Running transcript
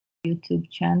YouTube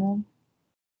channel.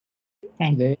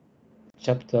 Thank Today,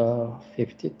 chapter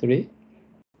 53.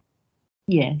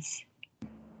 Yes.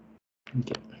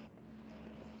 Okay.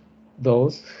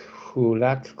 Those who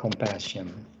lack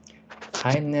compassion,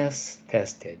 kindness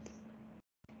tested.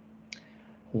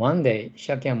 One day,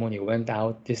 Shakyamuni went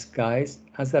out disguised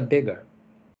as a beggar.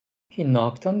 He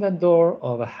knocked on the door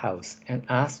of a house and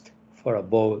asked for a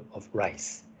bowl of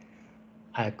rice.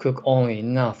 I cook only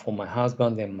enough for my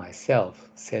husband and myself,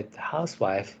 said the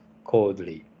housewife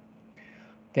coldly.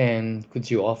 Then could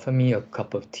you offer me a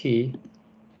cup of tea?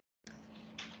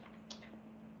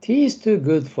 Tea is too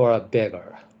good for a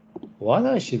beggar.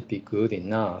 Water should be good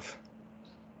enough.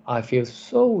 I feel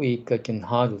so weak I can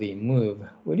hardly move.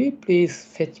 Will you please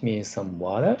fetch me some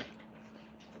water?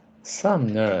 Some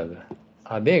nerve.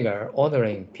 A beggar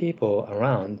ordering people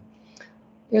around.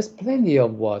 There's plenty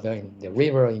of water in the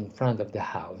river in front of the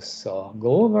house, so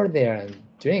go over there and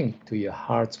drink to your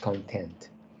heart's content.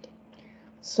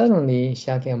 Suddenly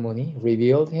Shakyamuni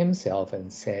revealed himself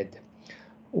and said,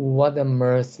 what a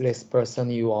merciless person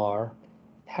you are!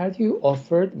 Had you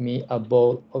offered me a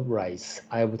bowl of rice,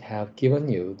 I would have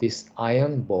given you this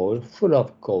iron bowl full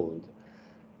of gold.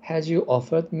 Had you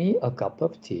offered me a cup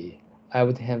of tea, I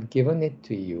would have given it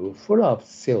to you full of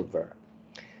silver.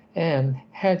 And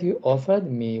had you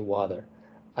offered me water,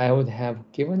 I would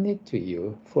have given it to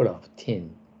you full of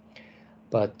tin.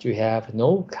 But you have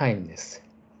no kindness.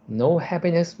 No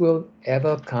happiness will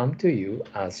ever come to you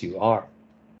as you are.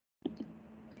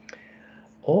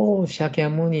 Oh,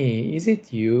 Shakyamuni, is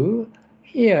it you?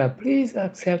 Here, please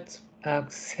accept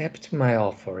my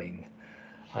offering.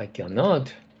 I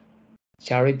cannot.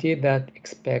 Charity that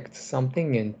expects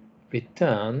something in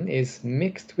return is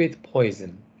mixed with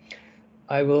poison.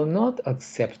 I will not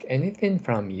accept anything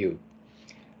from you.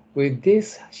 With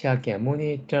this,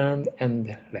 Shakyamuni turned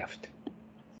and left.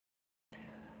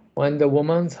 When the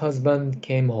woman's husband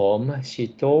came home, she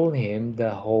told him the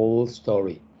whole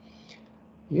story.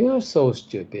 You're so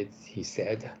stupid, he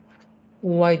said.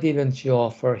 Why didn't you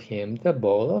offer him the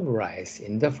bowl of rice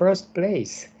in the first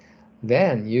place?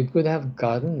 Then you could have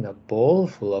gotten a bowl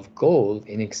full of gold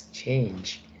in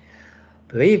exchange.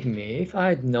 Believe me, if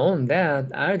I'd known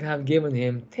that, I'd have given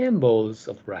him 10 bowls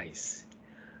of rice.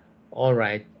 All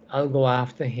right, I'll go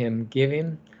after him, give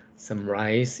him some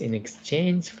rice in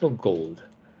exchange for gold,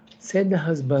 said the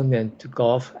husband and took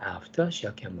off after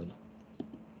Shakyamuni.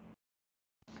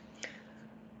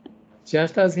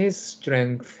 Just as his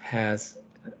strength has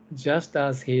just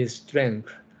as his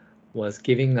strength was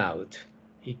giving out,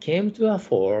 he came to a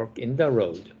fork in the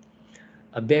road.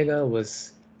 A beggar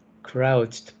was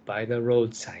crouched by the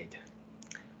roadside.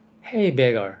 Hey,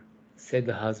 beggar, said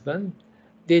the husband,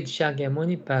 did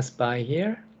Shakyamuni pass by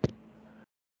here?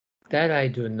 That I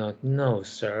do not know,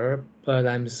 sir, but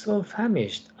I'm so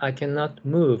famished I cannot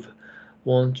move.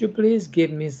 Won't you please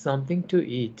give me something to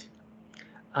eat?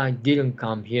 I didn't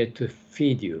come here to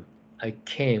feed you. I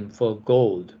came for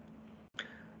gold.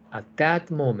 At that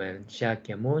moment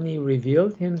Shakyamuni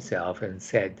revealed himself and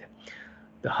said,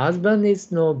 the husband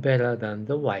is no better than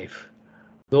the wife.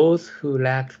 Those who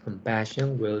lack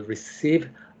compassion will receive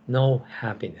no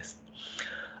happiness.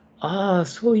 Ah,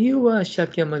 so you were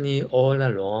Shakyamuni all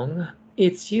along?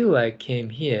 It's you I came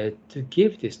here to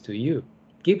give this to you.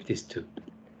 Give this to.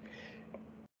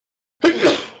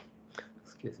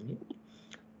 Excuse me.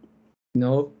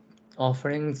 No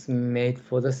offerings made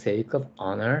for the sake of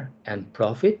honor and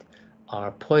profit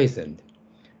are poisoned.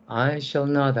 I shall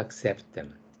not accept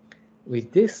them.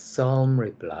 With this solemn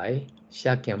reply,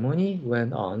 Shakyamuni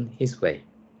went on his way.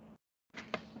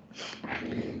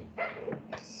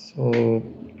 So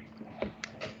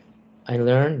I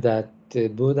learned that the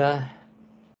Buddha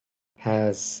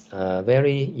has a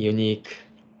very unique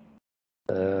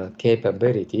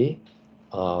capability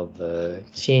of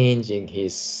changing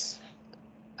his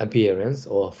appearance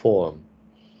or form.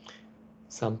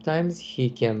 Sometimes he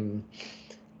can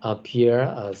appear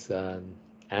as an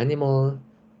animal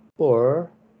or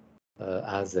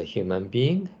as a human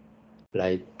being,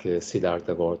 like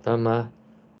Siddhartha Gautama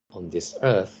on this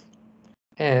earth,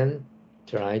 and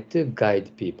try to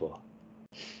guide people.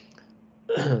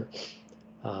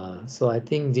 So I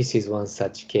think this is one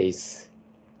such case.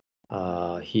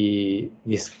 He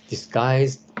is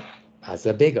disguised as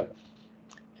a beggar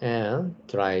and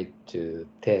tried to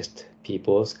test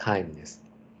people's kindness.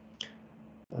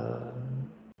 Uh,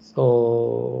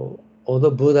 so although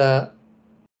Buddha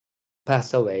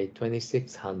passed away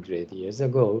 2600 years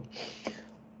ago,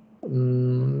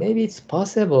 maybe it's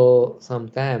possible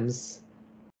sometimes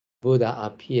Buddha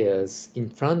appears in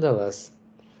front of us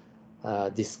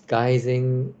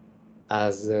disguising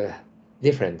as a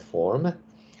different form,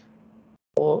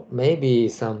 or maybe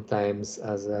sometimes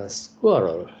as a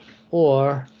squirrel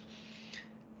or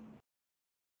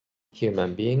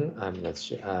human being. I'm not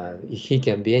sure. He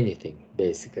can be anything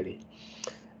basically,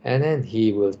 and then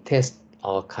he will test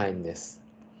our kindness.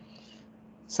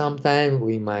 Sometimes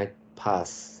we might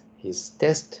pass his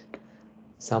test.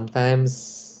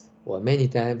 Sometimes, or many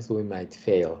times, we might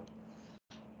fail.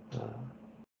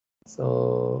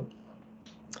 So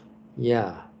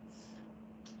yeah,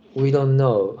 we don't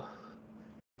know.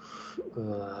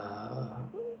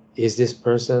 Is this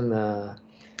person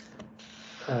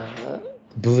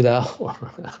Buddha or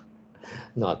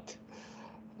not?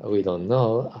 We don't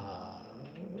know.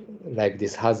 Like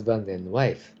this husband and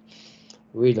wife,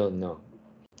 we don't know.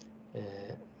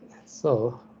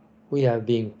 So we are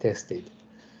being tested.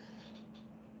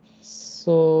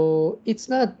 So it's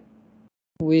not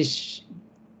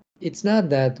it's not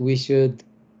that we should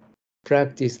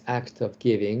practice act of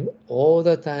giving all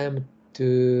the time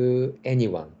to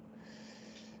anyone.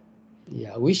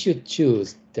 Yeah, we should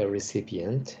choose the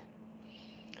recipient.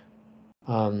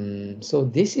 So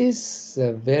this is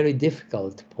a very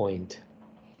difficult point.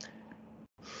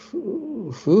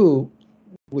 Who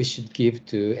we should give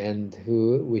to and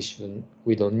who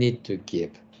we don't need to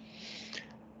give.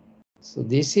 So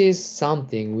this is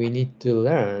something we need to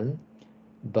learn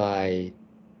by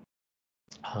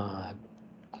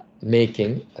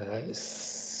making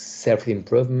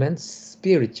self-improvement,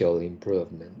 spiritual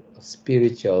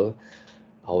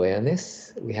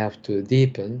awareness. We have to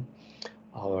deepen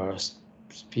our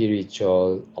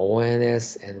spiritual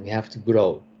awareness and we have to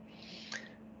grow.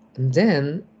 And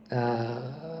then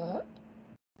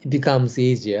it becomes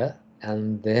easier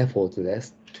and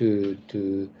effortless to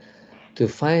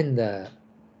find the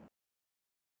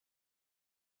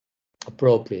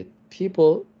appropriate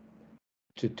people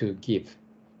to give.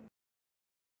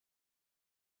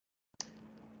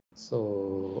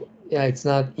 So yeah, it's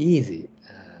not easy,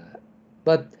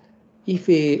 but if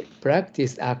we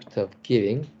practice act of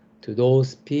giving to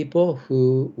those people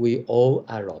who we owe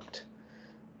a lot,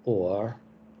 or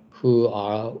who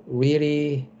are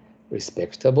really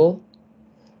respectable,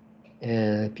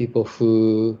 and people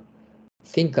who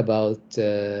think about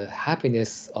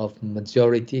happiness of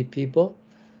majority people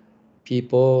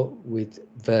with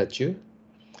virtue,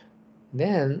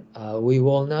 then we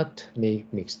will not make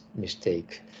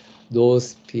mistake.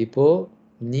 Those people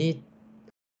need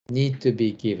to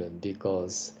be given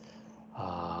because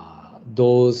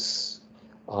those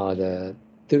are the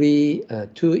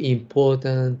two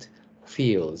important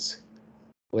fields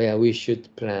where we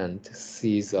should plant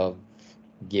seeds of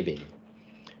giving.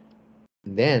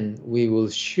 Then we will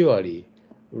surely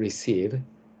receive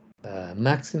a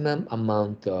maximum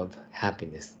amount of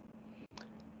happiness.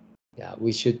 Yeah,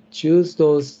 we should choose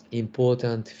those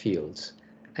important fields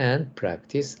and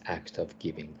practice act of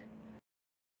giving.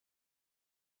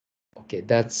 Okay,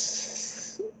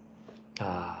 that's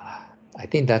I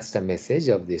think that's the message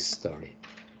of this story.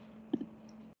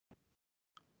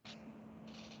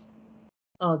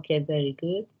 Okay, very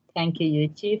good. Thank you,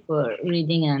 Yuchi, for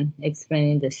reading and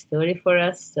explaining the story for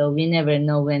us. So we never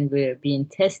know when we're being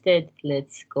tested.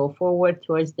 Let's go forward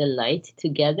towards the light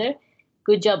together.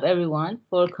 Good job, everyone,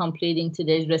 for completing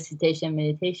today's recitation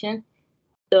meditation.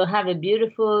 So have a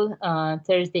beautiful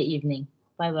Thursday evening.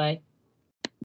 Bye-bye.